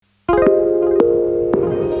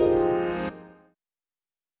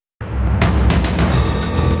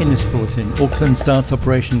bulletin. Auckland starts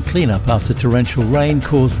Operation Cleanup after torrential rain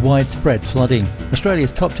caused widespread flooding.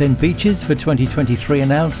 Australia's top 10 beaches for 2023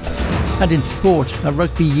 announced. And in sport, a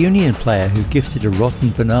rugby union player who gifted a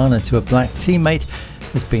rotten banana to a black teammate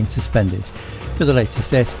has been suspended. For the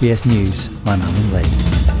latest SBS News, I'm Alan Lee.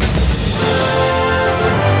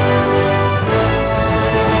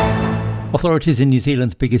 Authorities in New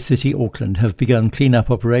Zealand's biggest city, Auckland, have begun clean-up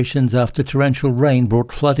operations after torrential rain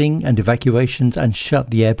brought flooding and evacuations and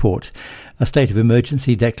shut the airport. A state of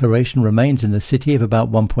emergency declaration remains in the city of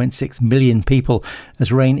about 1.6 million people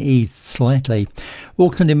as rain eased slightly.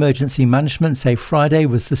 Auckland Emergency Management say Friday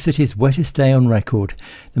was the city's wettest day on record.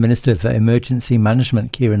 The Minister for Emergency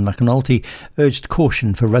Management, Kieran McAnulty, urged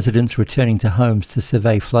caution for residents returning to homes to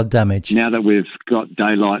survey flood damage. Now that we've got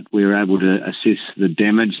daylight, we're able to assess the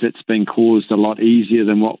damage that's been caused a lot easier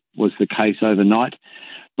than what was the case overnight.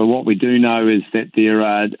 But what we do know is that there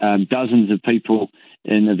are dozens of people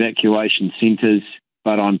in evacuation centres,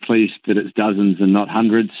 but I'm pleased that it's dozens and not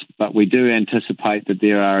hundreds. But we do anticipate that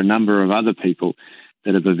there are a number of other people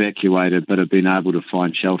that have evacuated but have been able to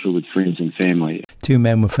find shelter with friends and family. 2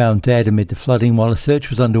 men were found dead amid the flooding while a search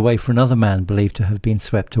was underway for another man believed to have been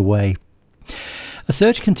swept away. A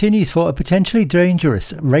search continues for a potentially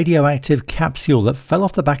dangerous radioactive capsule that fell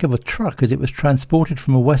off the back of a truck as it was transported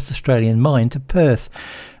from a West Australian mine to Perth.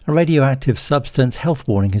 A radioactive substance health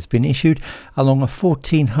warning has been issued along a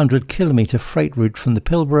 1,400-kilometre freight route from the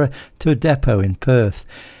Pilbara to a depot in Perth.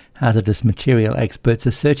 Hazardous material experts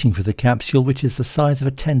are searching for the capsule, which is the size of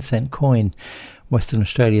a 10-cent coin. Western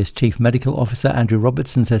Australia's Chief Medical Officer Andrew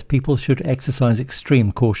Robertson says people should exercise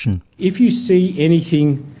extreme caution. If you see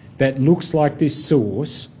anything that looks like this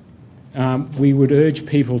source, we would urge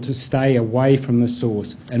people to stay away from the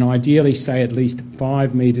source and ideally stay at least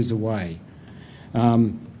 5 metres away.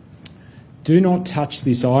 Do not touch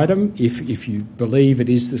this item if you believe it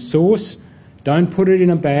is the source. Don't put it in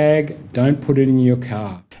a bag. Don't put it in your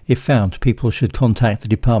car. If found, people should contact the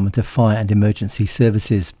Department of Fire and Emergency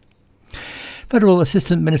Services. Federal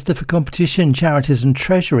Assistant Minister for Competition, Charities and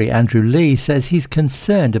Treasury Andrew Leigh says he's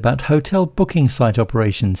concerned about hotel booking site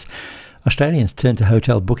operations. Australians turned to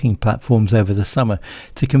hotel booking platforms over the summer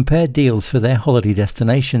to compare deals for their holiday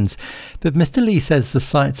destinations. But Mr. Leigh says the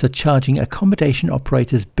sites are charging accommodation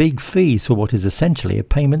operators big fees for what is essentially a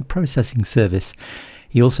payment processing service.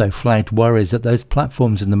 He also flagged worries that those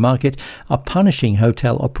platforms in the market are punishing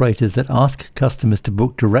hotel operators that ask customers to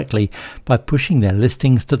book directly by pushing their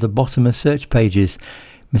listings to the bottom of search pages.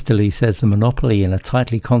 Mr. Leigh says the monopoly in a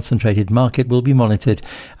tightly concentrated market will be monitored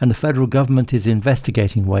and the federal government is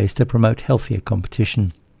investigating ways to promote healthier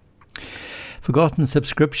competition. Forgotten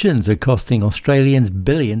subscriptions are costing Australians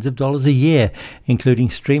billions of dollars a year, including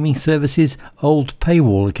streaming services, old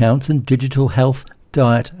paywall accounts and digital health,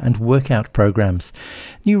 diet and workout programs.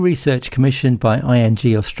 New research commissioned by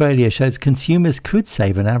ING Australia shows consumers could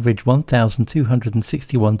save an average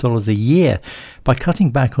 $1,261 a year by cutting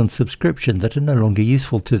back on subscriptions that are no longer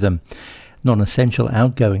useful to them. Non-essential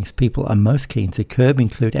outgoings people are most keen to curb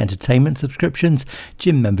include entertainment subscriptions,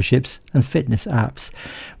 gym memberships and fitness apps.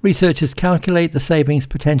 Researchers calculate the savings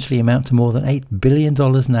potentially amount to more than $8 billion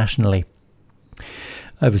nationally.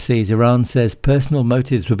 Overseas, Iran says personal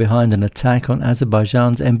motives were behind an attack on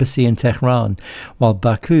Azerbaijan's embassy in Tehran, while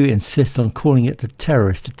Baku insists on calling it a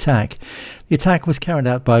terrorist attack. The attack was carried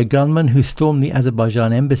out by a gunman who stormed the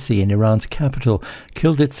Azerbaijan embassy in Iran's capital,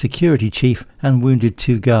 killed its security chief and wounded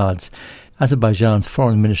 2 guards. Azerbaijan's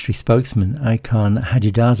foreign ministry spokesman, Aykan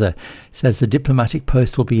Hajidaza, says the diplomatic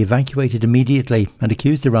post will be evacuated immediately and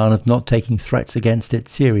accused Iran of not taking threats against it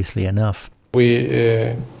seriously enough.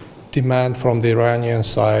 We demand from the Iranian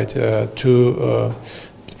side to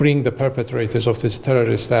bring the perpetrators of this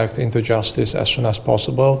terrorist act into justice as soon as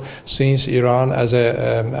possible, since Iran, as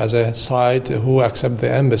a side who accept the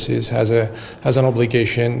embassies, has an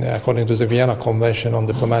obligation, according to the Vienna Convention on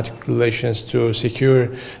Diplomatic Relations, to secure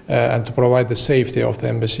and to provide the safety of the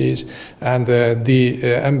embassies. And the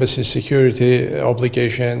embassy security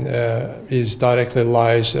obligation is directly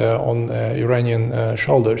lies on Iranian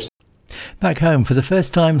shoulders. Back home, for the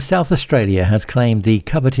first time, South Australia has claimed the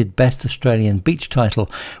coveted Best Australian Beach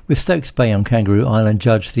title, with Stokes Bay on Kangaroo Island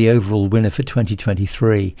judged the overall winner for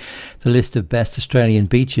 2023. The list of Best Australian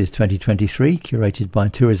Beaches 2023, curated by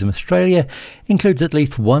Tourism Australia, includes at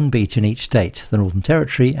least one beach in each state, the Northern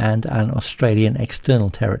Territory and an Australian External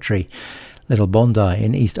Territory. Little Bondi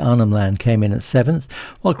in East Arnhem Land came in at 7th,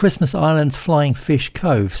 while Christmas Island's Flying Fish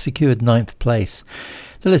Cove secured 9th place.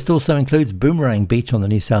 The list also includes Boomerang Beach on the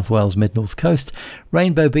New South Wales Mid-North Coast,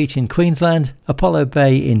 Rainbow Beach in Queensland, Apollo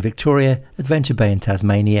Bay in Victoria, Adventure Bay in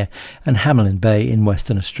Tasmania and Hamelin Bay in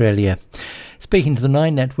Western Australia. Speaking to the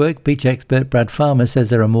Nine Network, beach expert Brad Farmer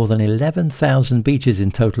says there are more than 11,000 beaches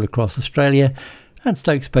in total across Australia, and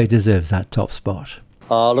Stokes Bay deserves that top spot.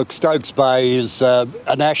 Look, Stokes Bay is a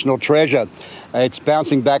national treasure. It's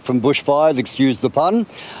bouncing back from bushfires, excuse the pun,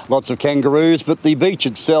 lots of kangaroos, but the beach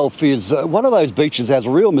itself is one of those beaches that has a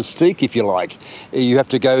real mystique, if you like. You have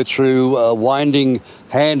to go through a winding,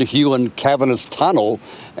 hand-hewn, cavernous tunnel,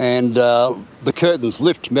 and the curtains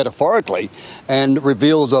lift metaphorically and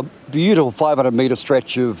reveals a beautiful 500-metre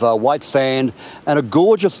stretch of white sand and a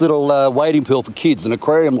gorgeous little wading pool for kids, an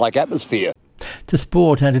aquarium-like atmosphere. To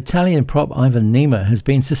sport, and Italian prop Ivan Nima has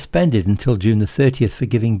been suspended until June the 30th for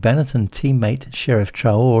giving Benetton teammate Sheriff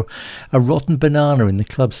Traore a rotten banana in the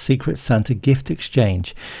club's Secret Santa gift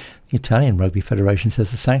exchange. The Italian Rugby Federation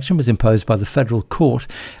says the sanction was imposed by the federal court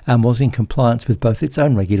and was in compliance with both its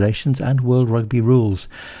own regulations and World Rugby rules.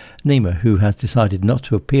 Nima, who has decided not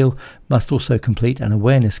to appeal, must also complete an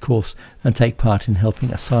awareness course and take part in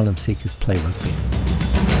helping asylum seekers play rugby.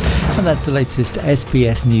 And that's the latest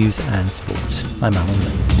SBS News and Sport. I'm Alan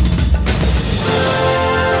Lee.